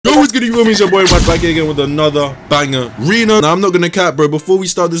good, you feel me? It's your boy MWAD back here again with another banger Reno. Now, I'm not gonna cap, bro. Before we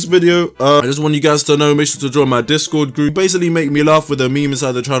start this video, I just want you guys to know, make sure to join my Discord group. Basically, make me laugh with a meme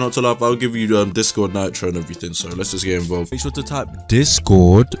inside the Try Not to Laugh. I'll give you Discord nitro and everything. So let's just get involved. Make sure to type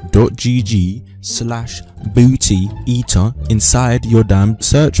discord.gg/bootyeater inside your damn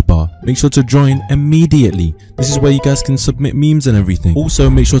search bar. Make sure to join immediately. This is where you guys can submit memes and everything. Also,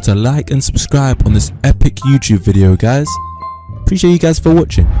 make sure to like and subscribe on this epic YouTube video, guys. Appreciate you guys for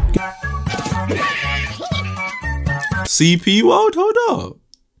watching. CP World, hold up.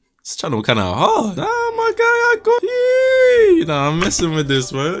 This channel kind of hard. Oh my god, I got you. Nah, I'm messing with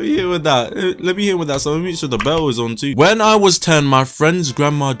this, bro. Let me hit with that. Let me hit with that. So let me make sure the bell is on too. When I was 10, my friend's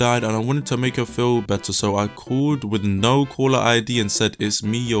grandma died and I wanted to make her feel better. So I called with no caller ID and said, "It's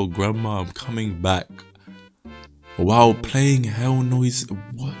me, your grandma. I'm coming back." While playing hell noise.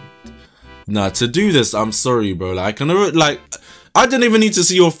 What? Nah, to do this, I'm sorry, bro. Like, I didn't even need to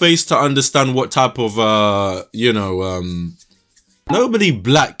see your face to understand what type of, nobody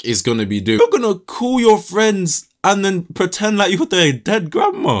black is gonna be doing. You're gonna call your friends and then pretend like you're their dead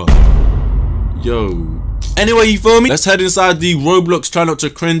grandma. Yo. Anyway, you feel me? Let's head inside the Roblox. Try not to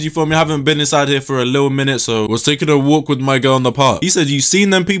cringe, you feel me? I haven't been inside here for a little minute, so I was taking a walk with my girl in the park. He said, "You seen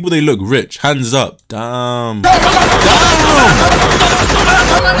them people? They look rich. Hands up." Damn. Damn!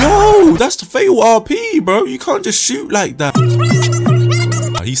 Yo, that's the fatal RP, bro. You can't just shoot like that.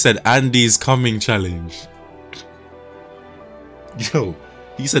 He said, "Andy's coming challenge." Yo,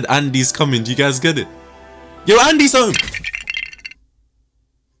 he said Andy's coming. Do you guys get it? Yo, Andy's home.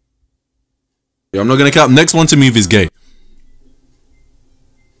 Yo, I'm not gonna cap. Next one to move is gay.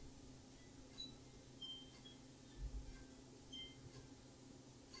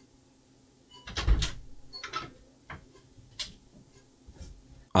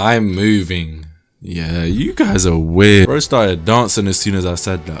 I'm moving. Yeah, you guys are weird. Bro started dancing as soon as I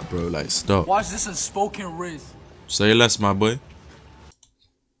said that, bro. Like, stop. Watch this in spoken Riz. Say less, my boy.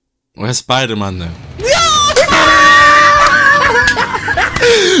 Where's Spider-Man though?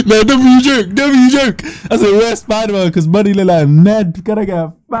 No, W joke. I said, "Where's Spider-Man?" Because Buddy look like Ned. Gotta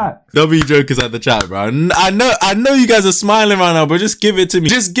get fat. W joke is at the chat, bro. I know you guys are smiling right now, bro. Just give it to me.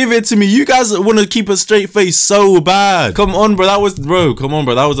 Just give it to me. You guys want to keep a straight face so bad. Come on, bro. Come on,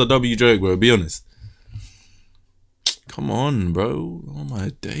 bro. That was a W joke, bro. Be honest. Come on, bro. Oh my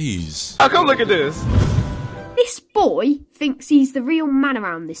days. Oh, come look at this. This boy thinks he's the real man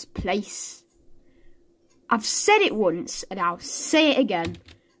around this place. I've said it once and I'll say it again.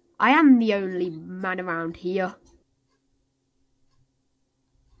 I am the only man around here.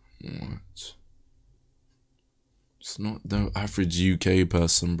 What? It's not the average UK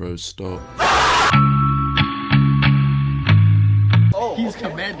person, bro. Stop. Oh, he's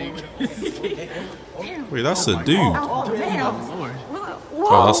commanding. Wait, that's a dude. Oh, damn.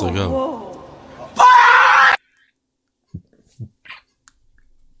 Oh, that's a girl.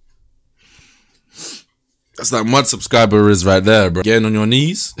 That's that MWAD subscriber is right there, bro. Getting on your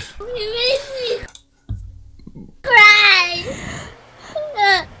knees. You make me cry.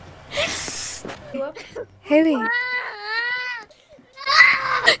 Haley,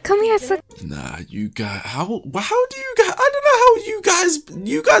 come here. Nah, you guys. How do you guys? I don't know how you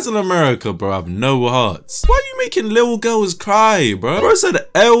guys in America, bro, have no hearts. Why are you making little girls cry, bro? Bro said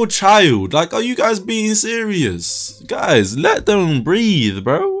L child. Like, are you guys being serious? Guys, let them breathe,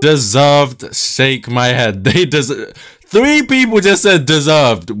 bro. Deserved. Shake my head. They deserve. 3 people just said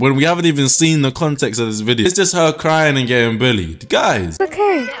deserved when we haven't even seen the context of this video. It's just her crying and getting bullied. Guys.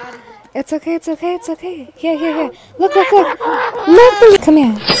 Okay. It's okay. Here. Look. Come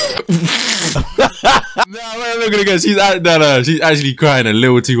here. Nah, look at her. She's actually crying a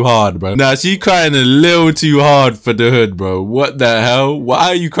little too hard, bro. Nah, she's crying a little too hard for the hood, bro. What the hell? Why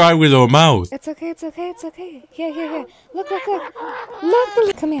are you crying with your mouth? It's okay. Here. Look.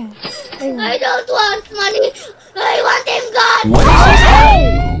 Come here. I don't want money. I want him gone. What?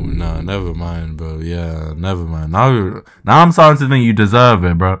 Oh, no, never mind, bro. Yeah, never mind. Now I'm starting to think you deserve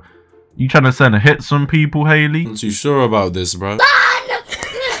it, bro. You trying to send a hit some people, Haley? I'm too sure about this, bro. Get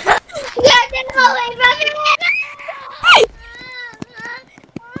him away from me.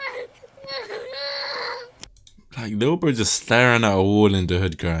 Like, little bro just staring at a wall in the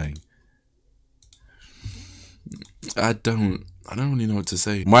hood crying. I don't really know what to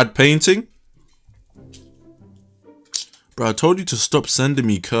say. MWAD painting? Bro, I told you to stop sending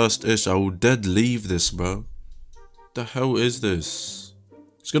me cursed ish. I will dead leave this, bro. The hell is this?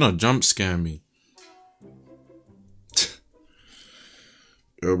 It's gonna jump scare me.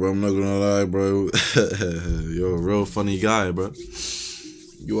 Yo, bro, I'm not gonna lie, bro. You're a real funny guy, bro.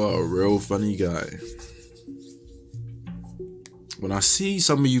 You are a real funny guy. when I see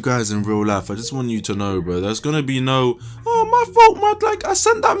some of you guys in real life, I just want you to know, bro, there's gonna be no, oh, my fault, man, like, I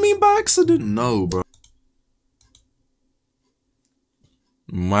sent that meme by accident. No, bro.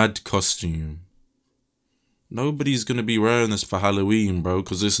 MWAD costume. Nobody's gonna be wearing this for Halloween, bro,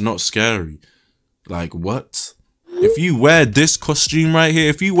 because it's not scary. Like, what? If you wear this costume right here,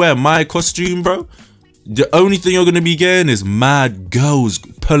 if you wear my costume, bro, the only thing you're gonna be getting is mad girls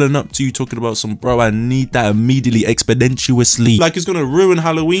pulling up to you talking about some, bro, I need that immediately, exponentially. Like, it's gonna ruin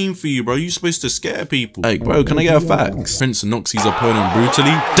Halloween for you, bro. You're supposed to scare people. Like, bro, can I get a fax? Prince knocks his opponent brutally.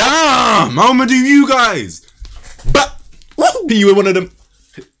 Damn! How am I do you guys? But hit you with one of them.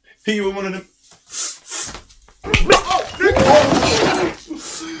 Hit you with one of them.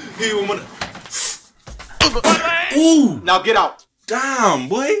 Hit you with one of them. Ooh! Now get out. Damn,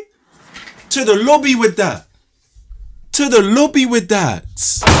 boy. To the lobby with that. To the lobby with that.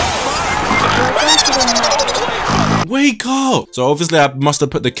 Wake up. So obviously I must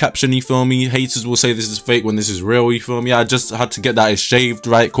have put the caption, you feel me? Haters will say this is fake when this is real, you feel me? I just had to get that shaved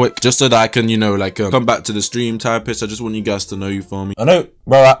right quick, just so that I can, you know, like come back to the stream type pitch. I just want you guys to know, you feel me? I know,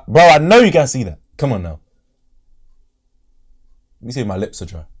 bro, I know you guys see that. Come on now. Let me see if my lips are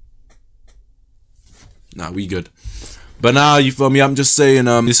dry. Nah, we good. But now, you feel me, I'm just saying,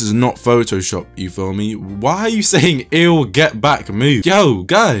 this is not Photoshop, you feel me? Why are you saying ill get back move? Yo,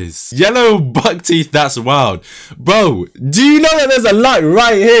 guys, yellow buck teeth, that's wild. Bro, do you know that there's a light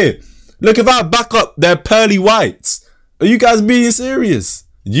right here? Look, if I back up, they're pearly whites. Are you guys being serious?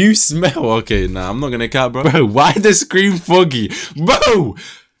 You smell, okay, nah, I'm not gonna cap, bro. Bro, why the screen foggy? Bro,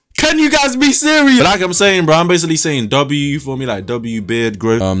 can you guys be serious? But like I'm saying, bro, I'm basically saying W, you feel me? Like W beard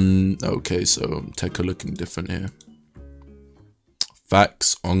growth. Okay, so Tekka looking different here.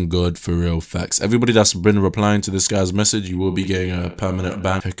 Facts, on God, for real, facts. Everybody that's been replying to this guy's message, you will be getting a permanent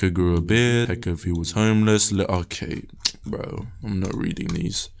ban. Tekka grew a beard. Tekka if he was homeless. Okay, bro, I'm not reading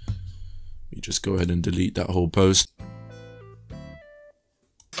these. You just go ahead and delete that whole post.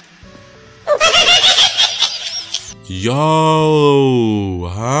 Yo,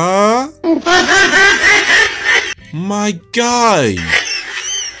 huh? My guy.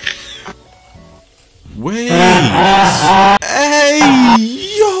 Wait. Hey,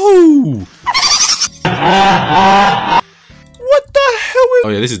 yo. What the hell is... Oh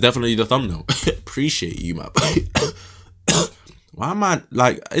yeah, this is definitely the thumbnail. Appreciate you, man. Why am I,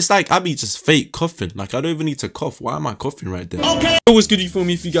 like, it's like I be just fake coughing. Like, I don't even need to cough. Why am I coughing right there? Okay. What's good, you feel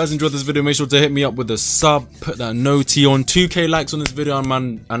me? If you guys enjoyed this video, make sure to hit me up with a sub. Put that noti on. 2K likes on this video,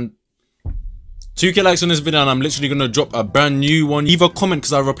 man. And 2K likes on this video, and I'm literally gonna drop a brand new one. Leave a comment,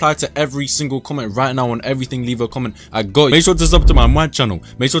 because I reply to every single comment right now on everything. Leave a comment. I got it. Make sure to sub to my MWAD channel.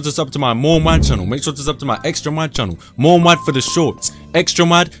 Make sure to sub to my more MWAD channel. Make sure to sub to my extra MWAD channel. More MWAD for the shorts. Extra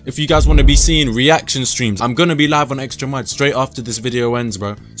MWAD if you guys want to be seeing reaction streams. I'm gonna be live on extra MWAD straight after this video ends,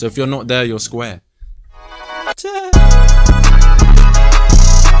 bro. So if you're not there, you're square.